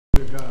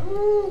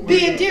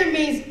Being dear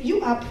means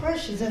you are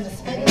precious in the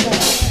sight of God.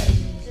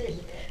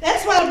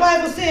 That's why the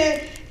Bible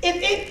said,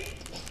 if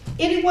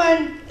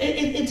anyone,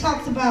 it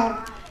talks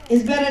about,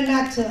 it's better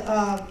not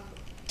to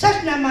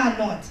touch not my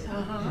anointing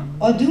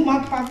or do my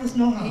prophets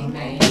no harm.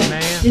 Amen.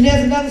 Then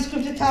there's another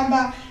scripture talking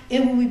about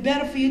it will be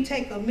better for you to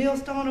take a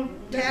millstone and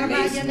tie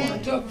around your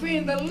neck. To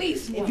offend the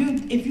least one.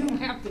 If you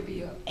have to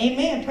be up.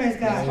 Amen, praise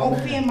God.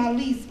 Offend my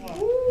least one.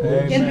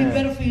 It'll be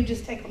better for you to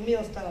just take a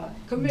millstone.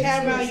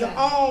 Tie around your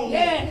own.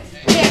 Yes.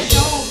 Catch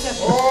your own self.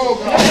 Oh,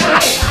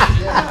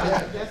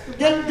 God.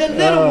 The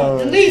little one,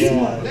 the least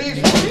one.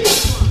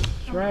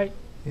 That's right.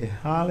 Yeah,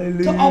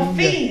 hallelujah. To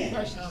offend.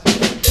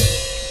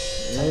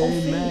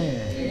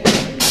 Amen.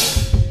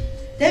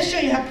 That show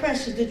you how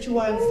precious that you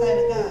are in the sight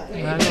of God. I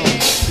know.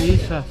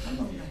 Jesus.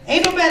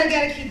 Ain't nobody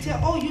got to keep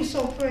telling, oh, you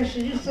so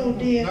precious, you so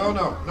dear.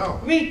 No.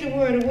 Read the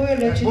word let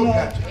That you book know.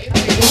 got you.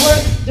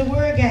 The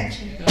word got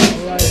you.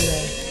 All right,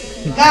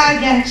 man.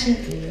 God got you.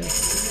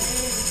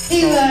 He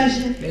loves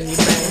you. Amen.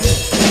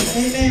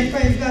 Amen,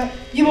 praise God.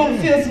 You want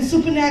to feel some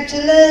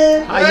supernatural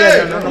love?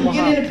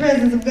 Get in the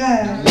presence of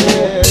God.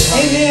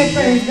 Amen,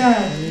 praise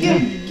God. Give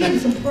him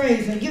some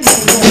praise and give him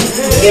some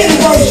worship. Give him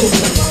worship.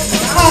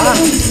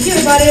 Hallelujah. Give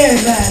it about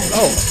everybody.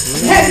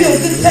 Have you a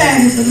good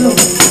time with the Lord.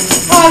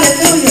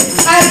 Hallelujah.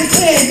 I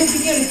declare you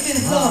begin to feel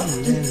his love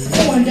just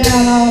pouring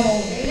down all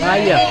over.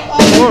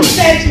 Oh, you be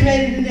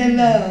saturated in that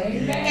love.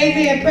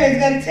 Amen. Praise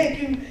God. To take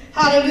you,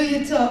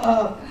 hallelujah, to a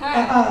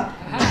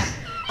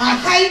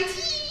height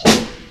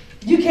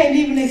you can't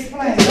even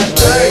explain.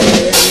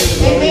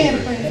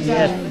 Amen. Praise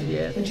God.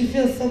 Yes. But you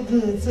feel so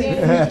good. So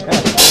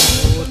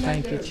Oh,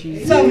 thank you,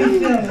 Jesus. so you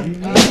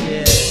feeling.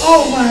 Yes.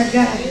 Oh my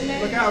God.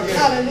 Look out here.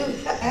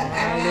 Hallelujah.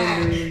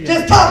 Hallelujah.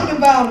 Just talking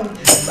about him.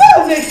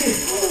 Woo, make it.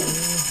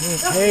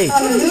 Hey.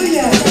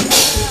 Hallelujah.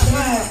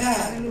 My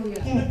God.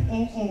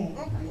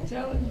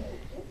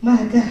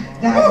 My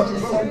God. God is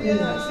just so good.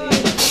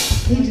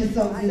 He's just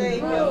so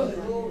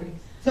good.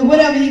 So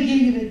whatever he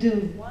give you to do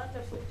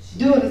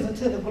it is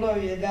unto the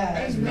glory of God.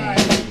 And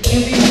remember,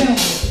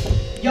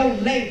 your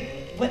labor,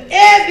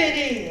 whatever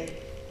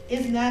it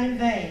is not in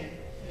vain.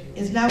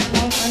 It's not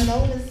going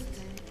unnoticed.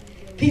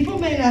 People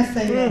may not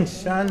say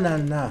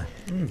that.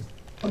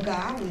 But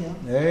God will.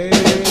 Hey,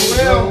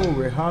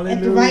 glory, hallelujah.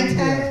 At the right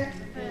time.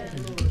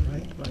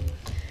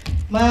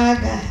 My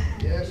God.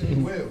 Yes, he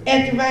will.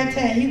 At the right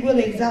time, he will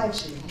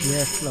exalt you.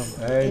 Yes,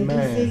 Lord.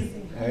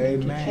 Amen.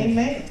 Amen.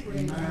 Amen.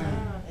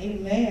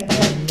 Amen.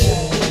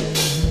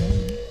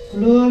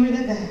 Glory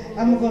to God.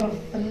 I'm going to go to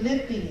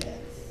Philippians.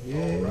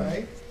 Yeah.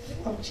 Right.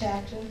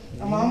 Chapter.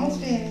 I'm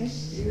almost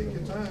finished. Take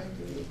your time.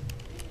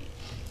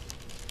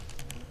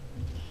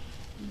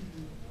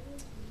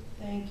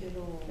 Thank you,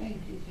 Lord. Thank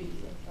you,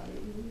 Jesus.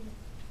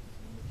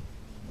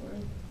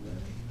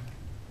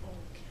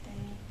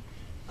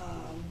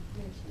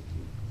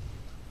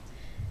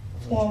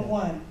 Point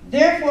 1.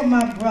 Therefore,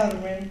 my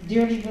brethren,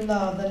 dearly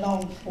beloved and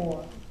longed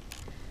for,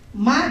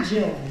 my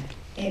joy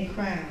and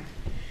crown.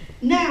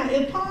 Now,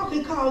 if Paul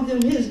could call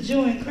them his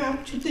joy and crown,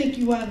 what you think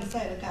you are in the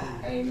sight of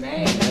God?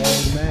 Amen.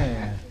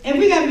 Amen. And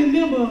we got to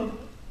remember,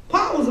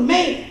 Paul was a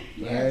man.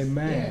 Yes.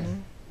 Amen. Yes.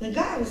 The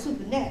God was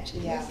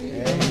supernatural, y'all.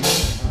 Amen.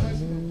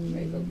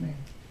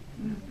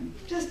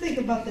 Just think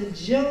about the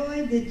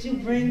joy that you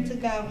bring to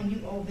God when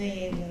you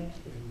obey Him.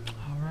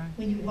 All right.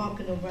 When you walk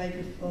in the right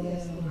before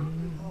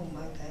Him. Oh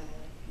my God.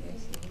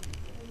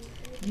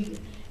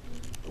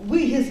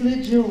 We His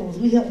little jewels.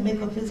 We help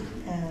make up His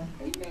crown.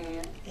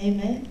 Amen.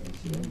 Amen.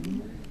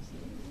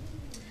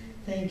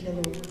 Thank you,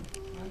 Lord.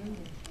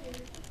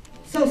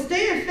 So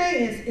stand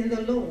fast in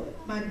the Lord,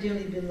 my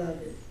dearly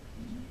beloved.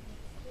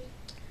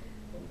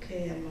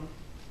 Okay, Emma.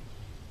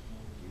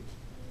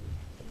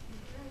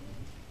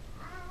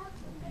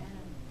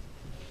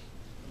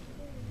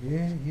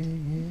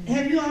 Yeah.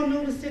 Have you all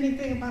noticed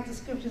anything about the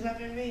scriptures I've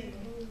been reading?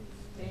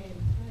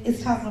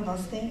 It's talking about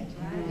standing.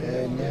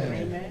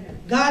 Amen.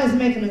 God is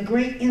making a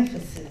great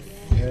emphasis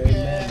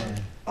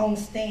on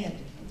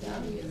standing.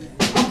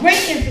 A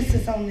great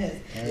emphasis on this.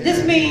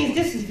 This means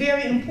this is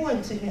very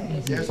important to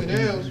Him. Yes, it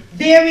is.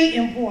 Very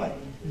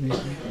important.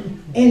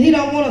 And He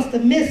don't want us to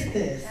miss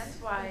this. That's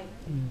right.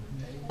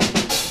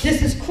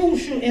 This is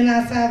crucial in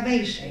our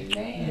salvation.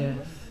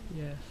 Amen.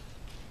 Yes.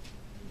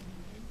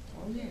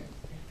 Oh, yeah.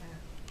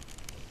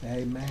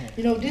 Amen.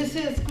 You know, this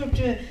here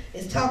scripture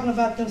is talking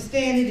about them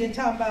standing and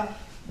talking about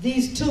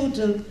these two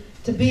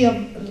to be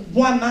of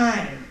one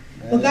mind.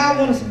 But God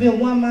wants us to be of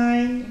one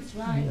mind. That's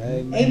right.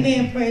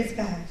 Amen. Praise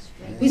God.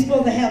 We're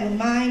supposed to have the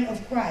mind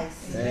of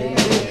Christ. Amen.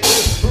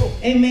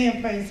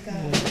 Amen. Praise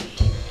God.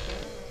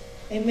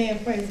 Amen.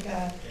 Praise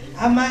God.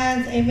 Our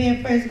minds,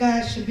 amen. Praise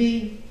God, should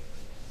be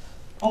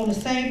on the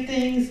same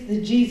things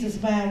that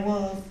Jesus' mind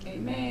was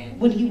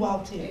when He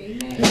walked here.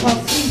 Amen.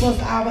 Because He was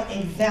our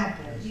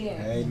example.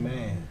 Yes.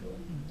 Amen.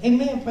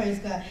 Amen. Praise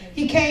God.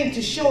 He came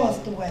to show us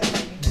the way.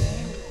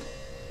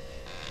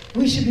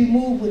 We should be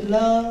moved with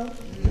love,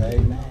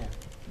 Amen.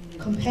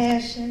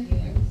 compassion.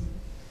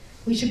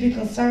 We should be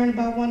concerned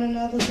about one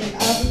another and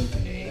others.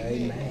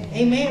 Amen.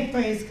 Amen.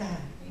 Praise God.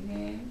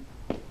 Amen.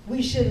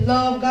 We should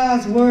love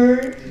God's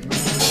word.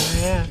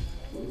 Amen.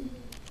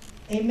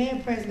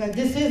 Amen. Praise God.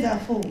 This is our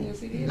food.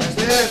 Yes, it is.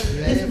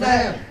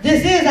 That's it.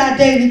 This is our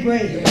daily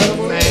bread.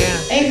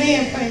 Amen.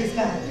 Amen. Praise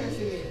God. Yes,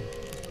 it is.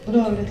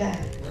 Glory to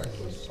God.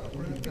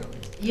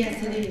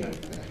 Yes, it is.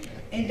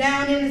 And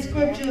down in the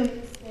scripture,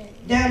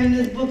 down in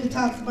this book, it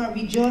talks about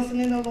rejoicing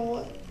in the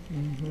Lord.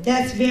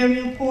 That's very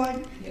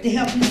important to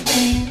help you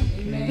stand.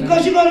 Amen.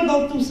 Because you're going to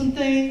go through some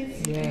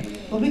things. Yes.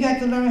 But we got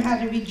to learn how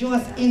to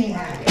rejoice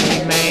anyhow.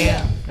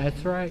 Amen.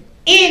 That's right.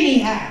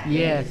 Anyhow.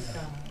 Yes.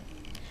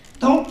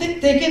 Don't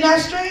think it not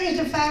strange,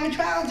 the fiery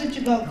trials that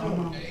you go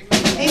through.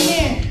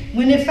 Amen.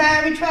 When the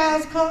fiery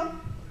trials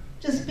come,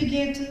 just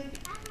begin to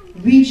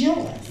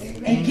rejoice.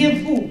 And give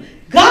who?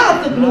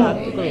 God the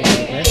glory.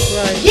 That's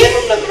right. Give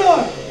him the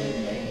glory.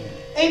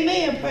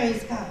 Amen.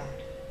 Praise God.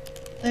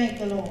 Thank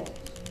the Lord.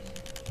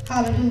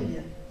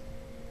 Hallelujah.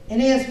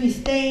 And as we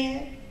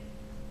stand,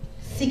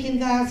 seeking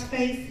God's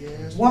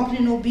face, walking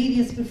in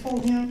obedience before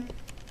him,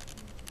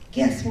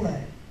 guess what?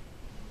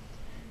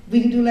 We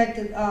can do like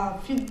the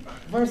few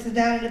verses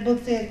down in the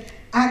book says,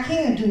 I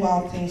can do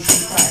all things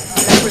through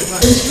Christ. Which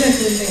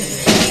strengthens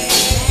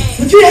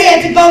me. But you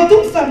had to go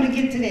through something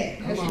to get to that.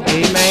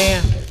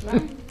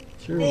 Amen.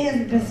 True. There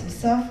has been some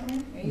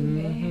suffering.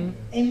 Amen.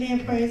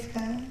 Amen. Praise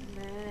God.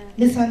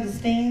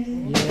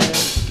 Misunderstanding.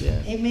 Yes.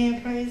 Yes.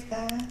 Amen. Praise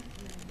God.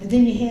 But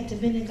then you had to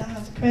be in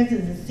God's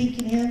presence and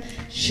seeking him,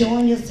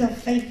 showing yourself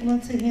faithful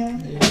unto him,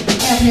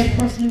 having that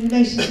personal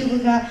relationship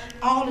with God.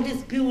 All of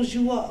this builds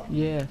you up.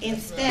 Yes. In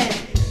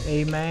standing.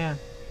 Amen.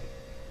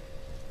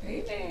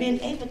 Amen. Being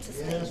able to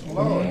stand. Yes,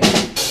 Lord.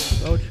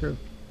 So true.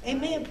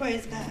 Amen.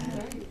 Praise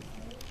God.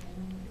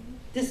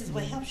 This is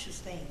what helps you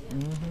stand.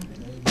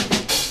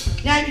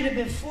 Now you've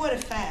been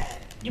fortified.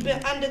 You've been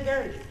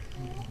undergirded.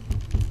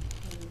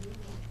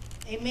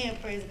 Amen.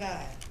 Praise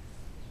God.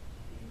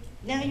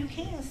 Now you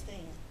can stand.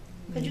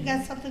 Because you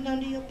got something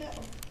under your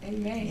belt.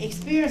 Amen.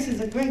 Experience is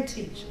a great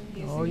teacher.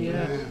 Oh,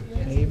 yeah.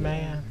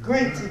 Amen.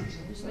 Great teacher.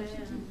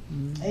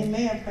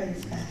 Amen.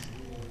 Praise God.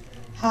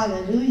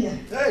 Hallelujah.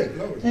 Hey,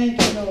 glory. Thank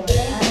you, Lord.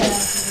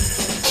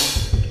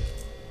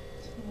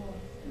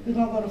 We're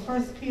going to go to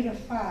 1 Peter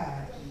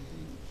 5.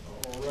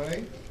 All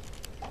right.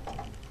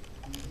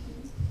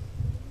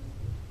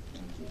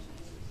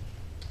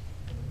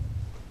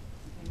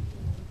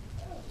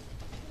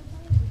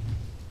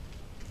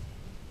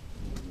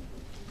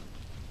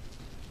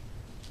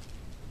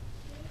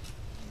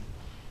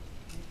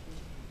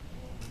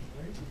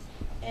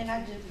 And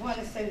I just want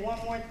to say one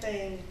more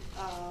thing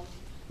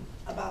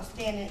about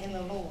standing in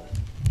the Lord.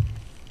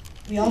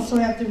 We also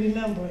have to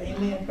remember,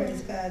 amen,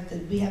 praise God,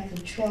 that we have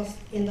to trust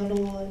in the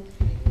Lord,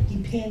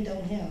 depend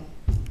on him.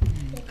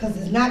 Because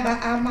it's not by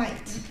our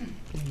might.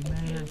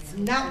 Amen. It's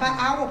not by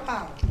our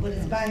power, but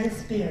it's by his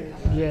spirit.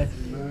 Yes.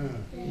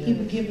 He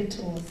will give it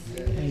to us.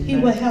 Amen. He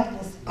will help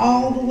us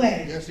all the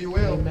way. Yes, he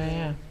will.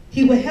 Amen.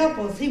 He will help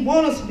us. He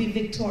wants us to be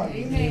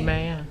victorious.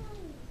 Amen.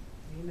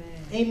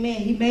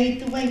 Amen. He made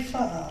the way for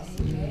us.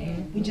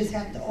 We just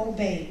have to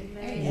obey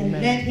and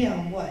let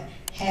him what?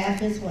 Have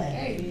his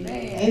way.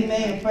 Amen.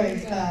 Amen.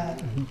 Praise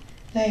God.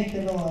 Thank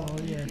you, Lord. Oh,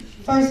 yes.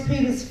 1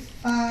 Peter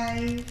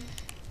 5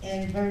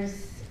 and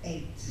verse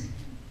 8.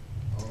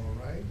 All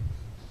right.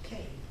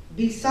 Okay.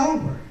 Be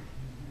sober.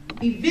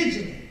 Be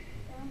vigilant.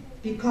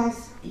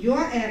 Because your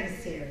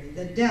adversary,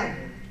 the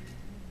devil,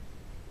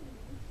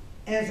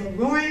 as a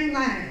roaring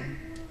lion,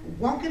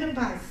 walking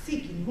about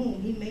seeking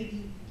whom he may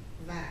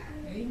devour.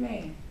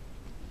 Amen.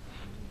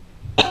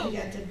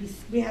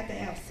 We have to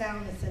have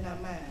soundness in our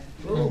mind.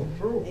 True,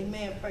 true.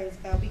 Amen. Praise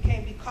God. We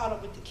can't be caught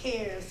up with the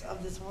cares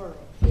of this world.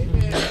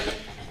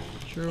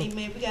 True.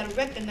 Amen. We got to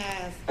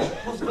recognize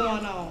what's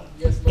going on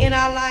Yes, Lord. in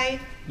our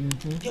life,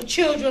 your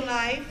children's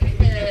life.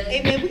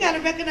 Amen. We got to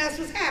recognize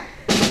what's happening.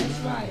 That's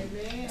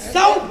right.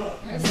 Sober,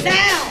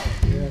 sound.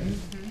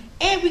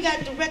 And we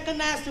got to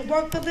recognize the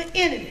work of the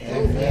enemy.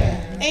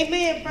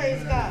 Amen.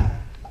 Praise God.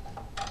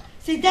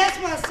 See, that's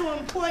why it's so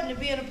important to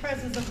be in the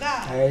presence of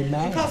God.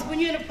 Amen. Because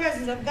when you're in the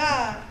presence of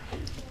God,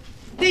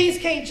 things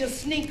can't just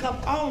sneak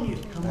up on you.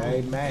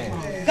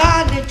 Amen.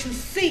 God let you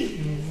see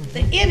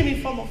the enemy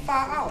from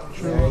afar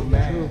off.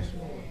 Amen.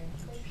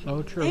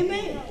 So true.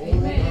 Amen. Oh,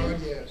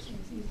 God, yes.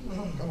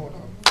 Come on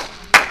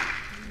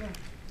now.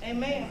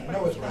 Amen. I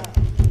know it's right.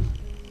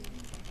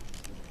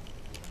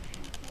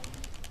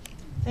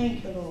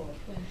 Thank you, Lord.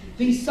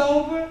 Be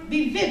sober,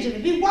 be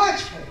vigilant, be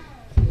watchful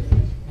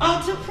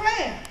unto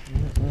prayer.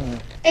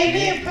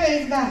 Amen.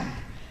 Praise God.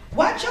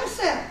 Watch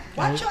yourself.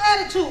 Watch your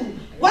attitude.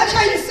 Watch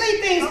how you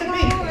say things to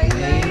people.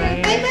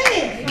 Amen.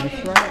 Amen.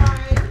 That's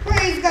right.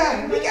 Praise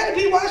God. We got to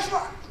be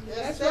watchful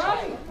That's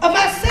right. of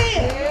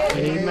ourselves.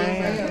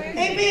 Amen.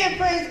 Amen.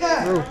 Praise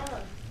God.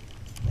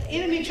 The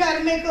enemy try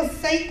to make us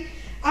say,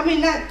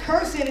 not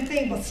curse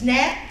anything, but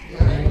snap.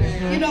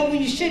 You know,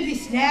 when you should be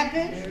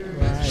snapping.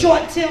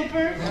 Short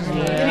temper.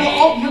 You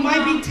know, you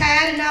might be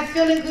tired and not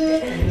feeling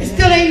good. It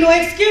still ain't no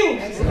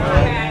excuse.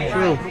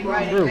 True.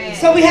 True.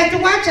 So we have to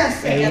watch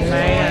ourselves.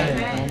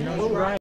 Amen.